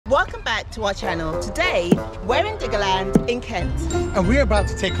to our channel. Today, we're in Diggerland in Kent. And we're about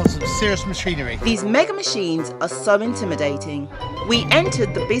to take on some serious machinery. These mega machines are so intimidating. We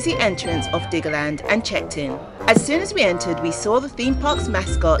entered the busy entrance of Diggerland and checked in. As soon as we entered, we saw the theme park's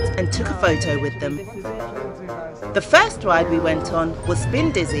mascots and took a photo with them. The first ride we went on was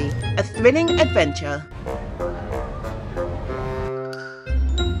Spin Dizzy, a thrilling adventure.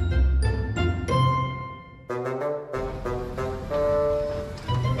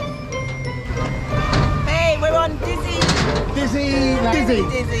 Dizzy.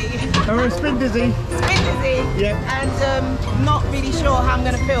 And we're in Spin Dizzy. Spin Dizzy. Yeah. And not really sure how I'm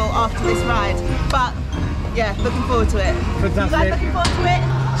going to feel after this ride. But yeah, looking forward to it. Fantastic. You guys looking forward to it?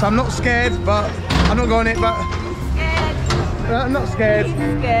 So I'm not scared, but I'm not going it, but Scared. I'm not scared. He's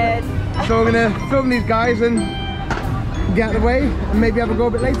scared. So we're going to film these guys and get out of the way and maybe have a go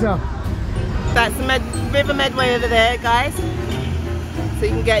a bit later. That's the River Medway over there, guys. So you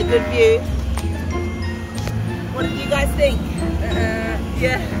can get a good view. What did you guys think?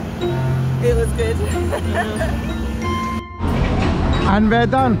 Yeah, it was good. And we're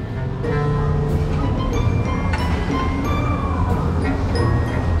done.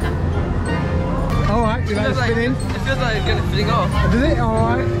 Alright, you like spinning? It feels like it's going to fling off. Does it?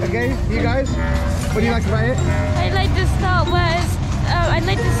 Alright, okay. You guys? What do you like about it? I like the start I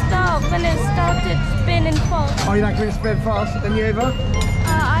like the start when it started spinning fast. Oh, you like when it spin fast? And you, Eva?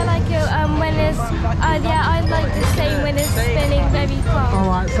 I like it when it's, yeah, I like the same when it's spinning very fast.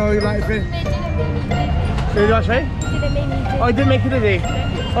 Alright, so you like it? It didn't make me dizzy. So you like it? It didn't make me dizzy. Oh, it did make you dizzy?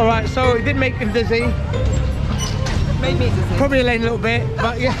 Alright, so it did make him dizzy. Made me dizzy. Probably a little bit,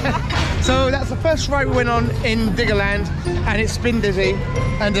 but yeah. So that's the first ride we went on in Diggerland, and it's Spin Dizzy.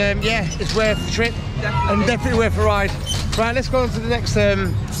 And yeah, it's worth the trip. Definitely. And definitely worth a ride. Right, let's go on to the next...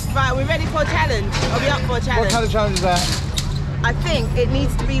 Right, we're ready for a challenge. Are we up for a challenge? What kind of challenge is that? I think it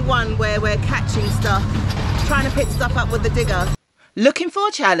needs to be one where we're catching stuff, trying to pick stuff up with the digger. Looking for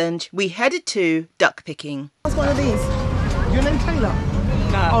a challenge, we headed to duck picking. What's one of these? Your name Taylor?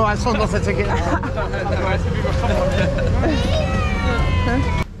 No. Alright, someone lost their ticket.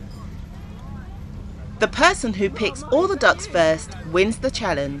 The person who picks all the ducks first wins the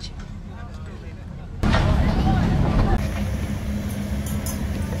challenge.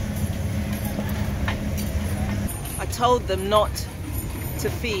 I told them not to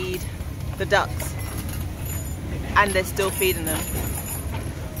feed the ducks, and they're still feeding them.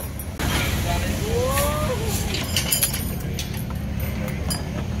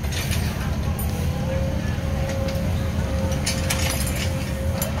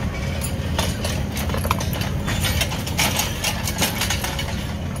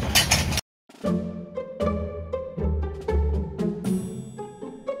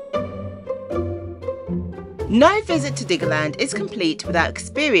 No visit to Diggerland is complete without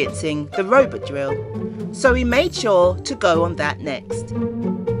experiencing the robot drill, so we made sure to go on that next.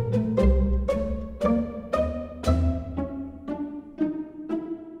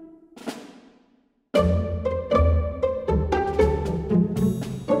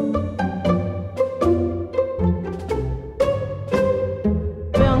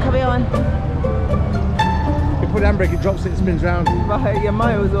 Carry on. You put the handbrake, it drops it, it spins round. Right, your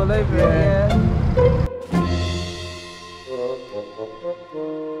miles all over it, yeah.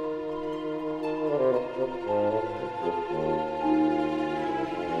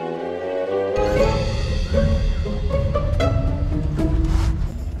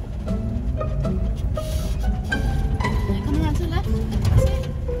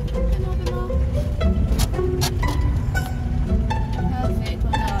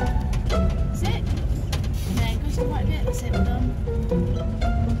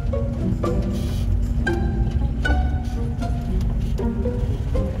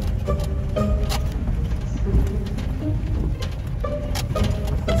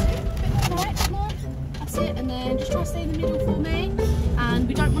 Stay in the middle for me, and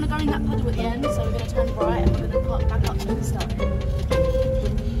we don't want to go in that puddle at the end, so we're going to turn right and we're going to cut back up to the start.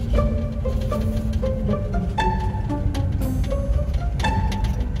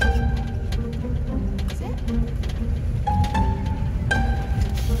 That's it.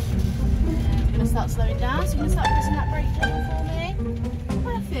 We're going to start slowing down, so you're going to start pressing that brake pedal for me.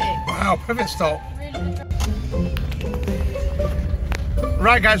 Perfect. Wow, perfect stop. Really good.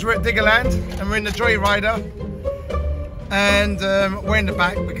 Right guys, we're at Diggerland and we're in the Joy Rider. And we're in the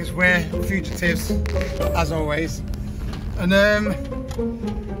back because we're fugitives, as always. And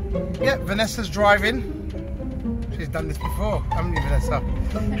yeah, Vanessa's driving. She's done this before, haven't you, Vanessa?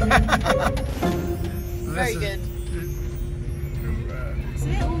 Very good. That's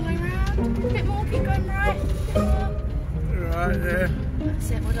it, all the way around. A bit more, keep going right. Right there.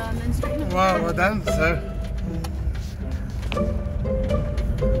 That's it, well done. Then straighten up. Well done. So.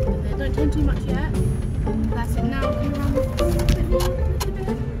 Don't turn too much yet. That's it. Now can you run a bit more? So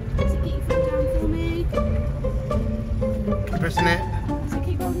get your foot down for me. Keep pressing it. So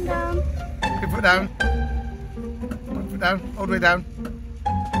keep holding down. Keep foot down. Foot down. All the way down.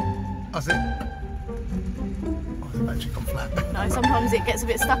 That's it. Oh, it's actually gone flat. No, sometimes it gets a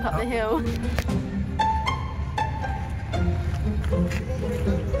bit stuck up the hill.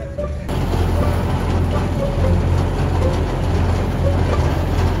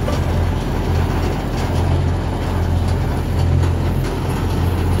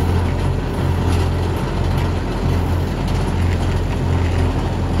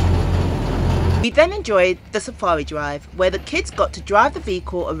 We then enjoyed the safari drive, where the kids got to drive the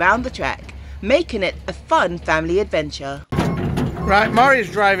vehicle around the track, making it a fun family adventure. Right, Murray's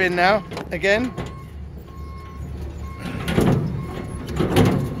driving now, again.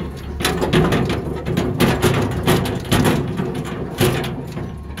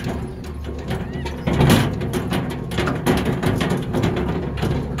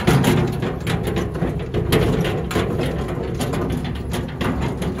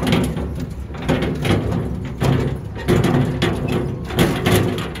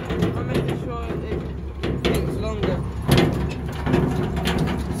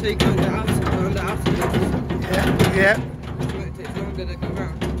 So you go on the outer Yeah. it takes longer to go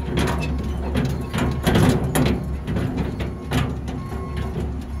round.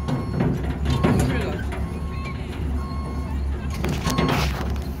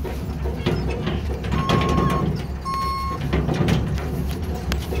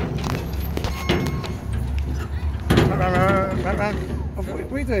 Right.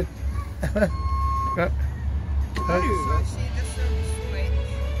 What are you doing? Right.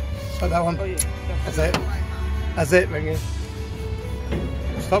 Oh, that one. Oh, yeah. That's it. That's it, Ringy.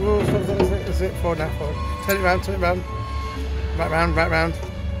 Stop, that's it. Forward now, forward. Turn it round. Right round.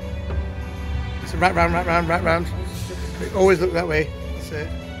 So right round. Always look that way. That's it.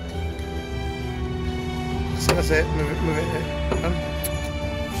 That's it. Move it.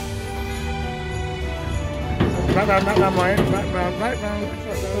 Right round, Ryan. Right round.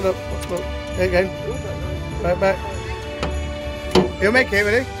 Look. There you go. Right back. You'll make it,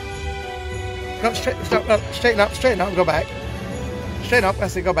 really? No, straighten up and go back. Straighten up,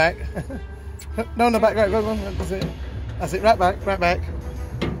 that's it, go back. No, back, right, go, that's it, right back.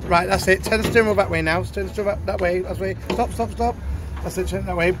 Right, that's it, turn the steering wheel that way now, turn the steering wheel that way, stop. That's it, turn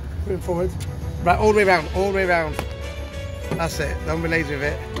that way, moving forward. Right, all the way round. That's it, don't be lazy with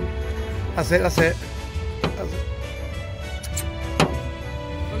it. That's it.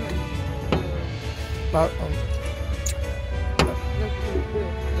 No,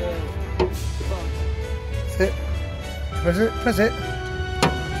 Press it.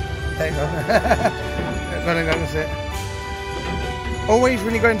 There you go. Go, that's it. Always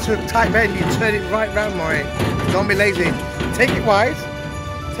when you go into a tight bend, you turn it right round, Maury. Don't be lazy. Take it wide.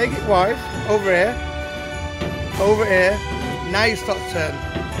 Over here. Now you start to turn.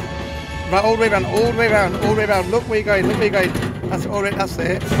 Right, all the way round. Look where you're going. That's it. That's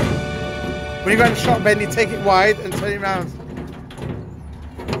it. When you go in a sharp bend, you take it wide and turn it round.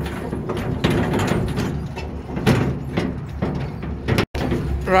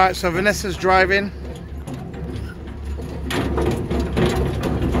 Right, so Vanessa's driving.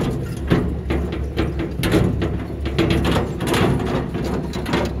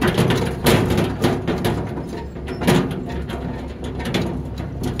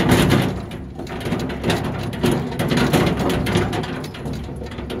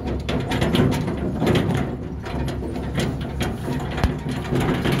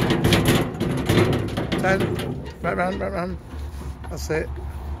 Turn, right round. That's it.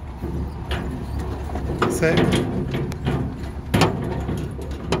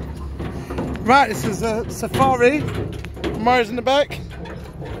 Right, this is a safari. Mars in the back.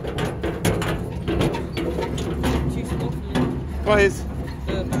 What is?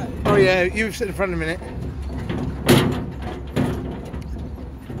 Oh yeah, you sit in front of a minute.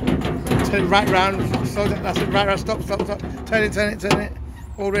 Turn right round. Slow down. That's it. Right round. Stop. Turn it.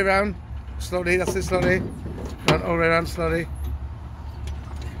 All the way round. Slowly. That's it. Slowly. Run all the way around. Slowly.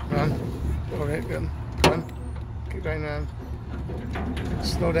 Run. All right. Good. Run. Keep going round.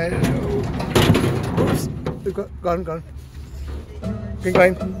 Slow down. Oops. Gone. Keep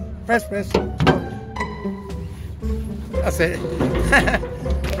going. Press. That's it.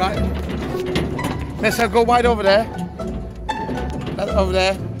 Right. Let's go wide over there. That's over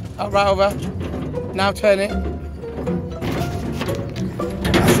there. Out right over. Now turn it.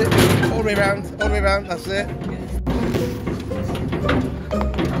 That's it. All the way round. That's it.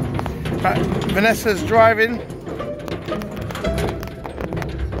 Right, Vanessa's driving.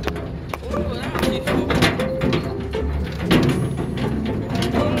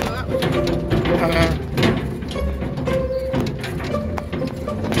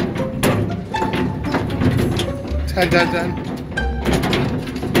 Done.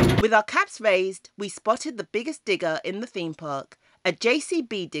 With our caps raised, we spotted the biggest digger in the theme park, a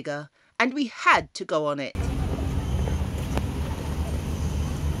JCB digger, and we had to go on it.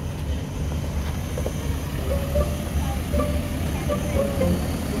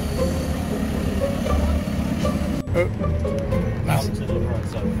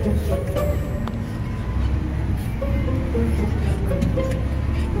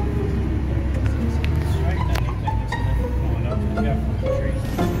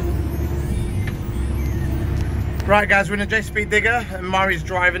 Right guys, we're in a JCB digger and Mari's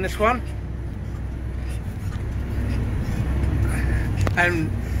driving this one. And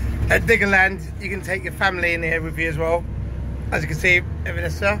at Diggerland you can take your family in here with you as well. As you can see,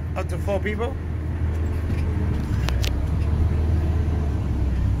 Vanessa, up to 4 people.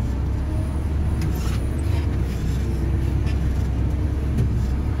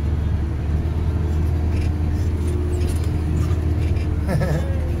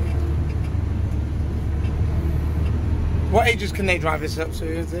 What ages can they drive this up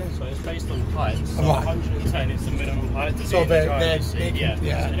to? So it's based on height. So right. 110 is the minimum height to So be in the driver's seat. yeah. So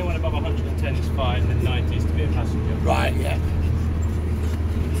anyone above 110 is fine, and 90 is to be a passenger. Right, yeah.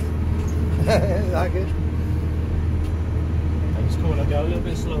 Like it. It's cool. Now go a little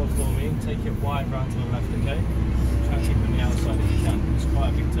bit slower for me. Take it wide round to the left, okay? Try and keep it on the outside if you can. It's quite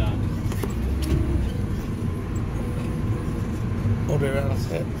a big turn. All the way around,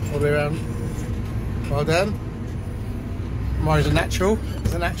 that's it. All the way around. Well done. Mari's a natural.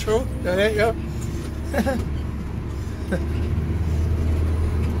 It's a natural. There you go.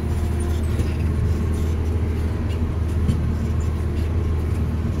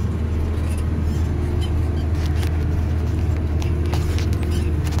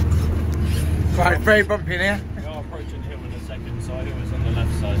 Right, very bumpy in here. We are approaching him on the second side. It was on the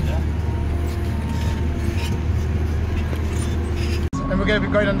left side there. And we're going to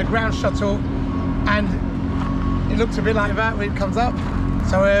be going on the ground shuttle, and it looks a bit like that when it comes up.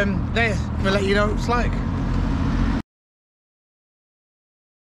 So there, we'll let you know what it's like.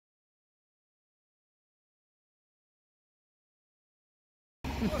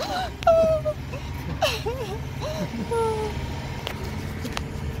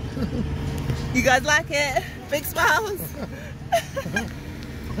 You guys like it? Big smiles?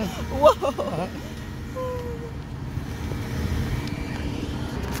 Whoa!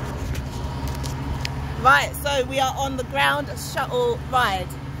 Right, so we are on the ground shuttle ride,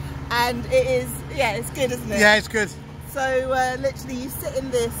 and it is, yeah, it's good, isn't it? Yeah, it's good. So literally you sit in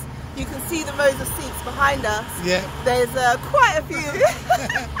this, you can see the rows of seats behind us. Yeah. There's quite a few.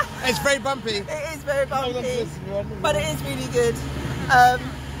 It's very bumpy. It is very bumpy, but it is really good.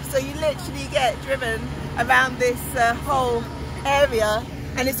 So you literally get driven around this whole area,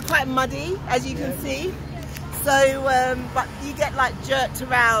 and it's quite muddy, as you can see. So, but you get like jerked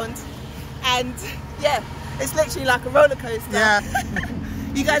around, and yeah, it's literally like a roller coaster. Yeah.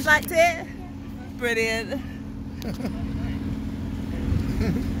 You guys liked it? Brilliant.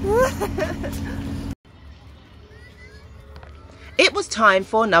 It was time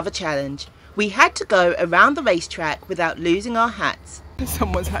for another challenge. We had to go around the racetrack without losing our hats.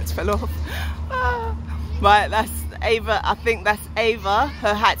 Someone's hats fell off. Right, that's Ava. I think that's Ava.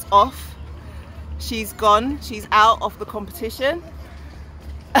 Her hat's off. She's gone. She's out of the competition.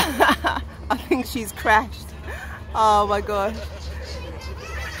 I think she's crashed. Oh my god.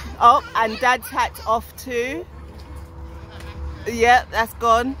 Oh, and Dad's hat's off too. Yep, that's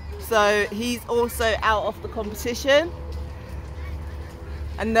gone. So he's also out of the competition.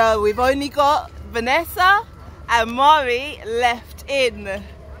 And no, we've only got Vanessa and Mari left in.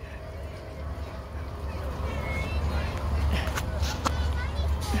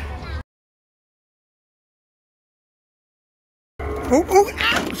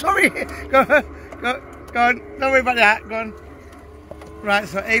 Oh, sorry. Go on. Don't worry about the hat. Go on. Right,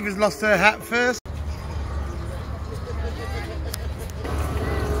 so Ava's lost her hat first.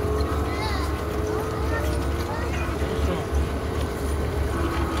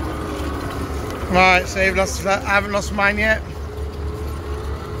 Right, so Ava lost that. I haven't lost mine yet.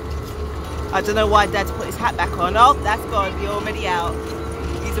 I don't know why Dad's put his hat back on. Oh, that's gone. You're already out.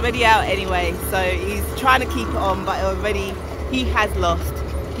 He's already out anyway. So he's trying to keep it on, but already he has lost.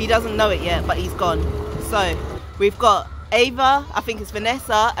 He doesn't know it yet, but he's gone. So we've got Ava, I think it's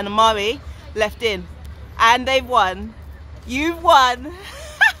Vanessa, and Amari left in. And they've won. You've won.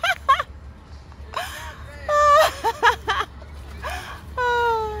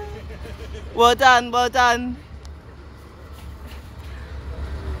 Well done, well done.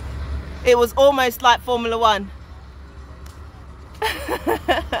 It was almost like Formula One.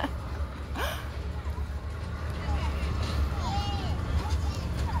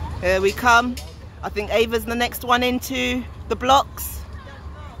 Here we come. I think Ava's the next one into the blocks.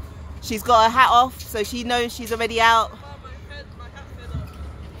 She's got her hat off, so she knows she's already out.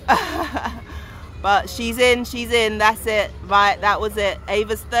 But she's in, that's it. Right, that was it.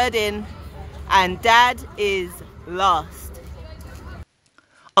 Ava's third in, and Dad is last.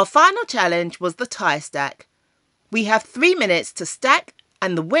 Our final challenge was the tie stack. We have 3 minutes to stack,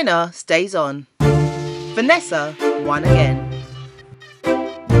 and the winner stays on. Vanessa won again.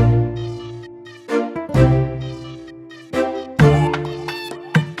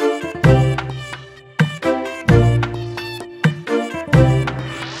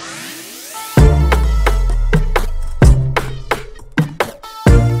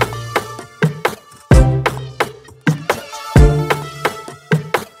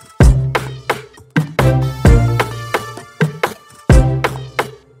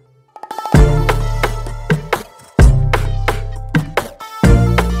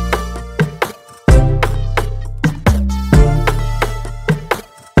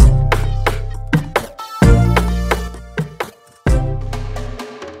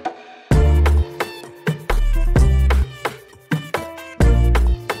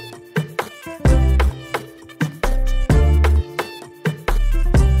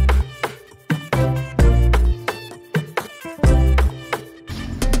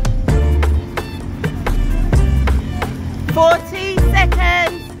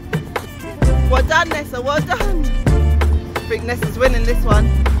 Well done, Nessa, well done. I think Nessa's winning this one.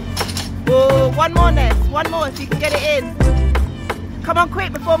 Oh, one more, Ness, one more if you can get it in. Come on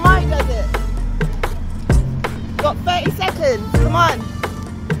quick before Mari does it. Got 30 seconds, come on.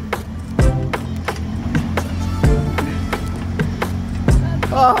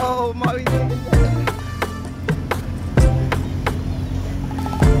 Oh, Mari's getting it.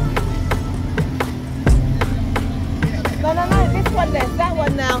 No, this one, Ness, that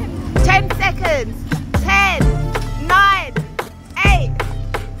one now. 10 seconds. 10, 9, 8,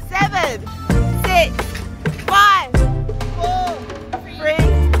 7, 6, 5, 4, 3,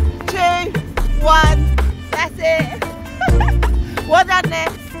 2, 1. That's it. Well done,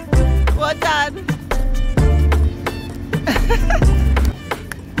 Ness. Well done.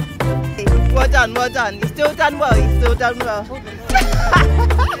 Well done, well done. You still done well, you still done well.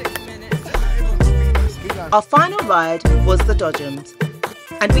 Our final ride was the Dodgems,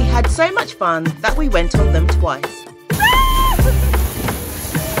 and we had so much fun that we went on them twice.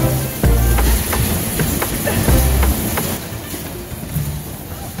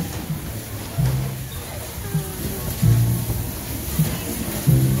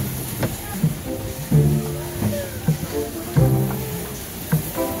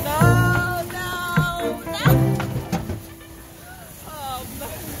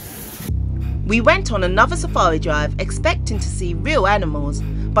 We went on another safari drive expecting to see real animals,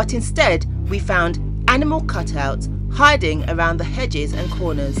 but instead we found animal cutouts hiding around the hedges and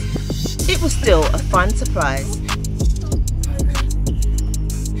corners. It was still a fun surprise.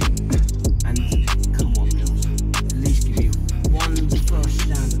 And come on, girls, at least give you one first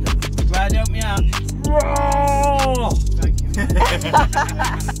stand of them. Brad, help me out. Roar! Thank you.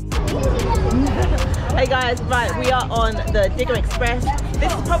 Hey guys, right, we are on the Digger Express.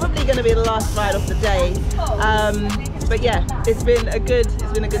 This is probably going to be the last ride of the day, but yeah, it's been a good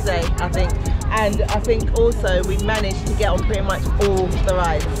day, I think. And I think also we managed to get on pretty much all the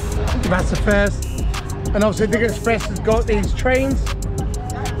rides. That's the first. And obviously Digger Express has got these trains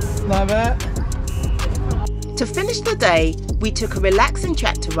like that. To finish the day, we took a relaxing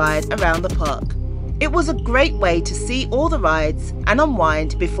tractor ride around the park. It was a great way to see all the rides and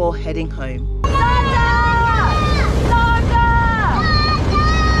unwind before heading home.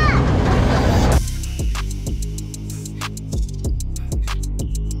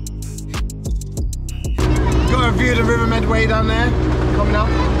 Got a view of the River Medway down there, coming up.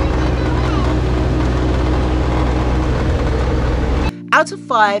 Out of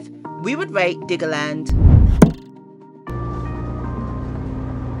 5, we would rate Diggerland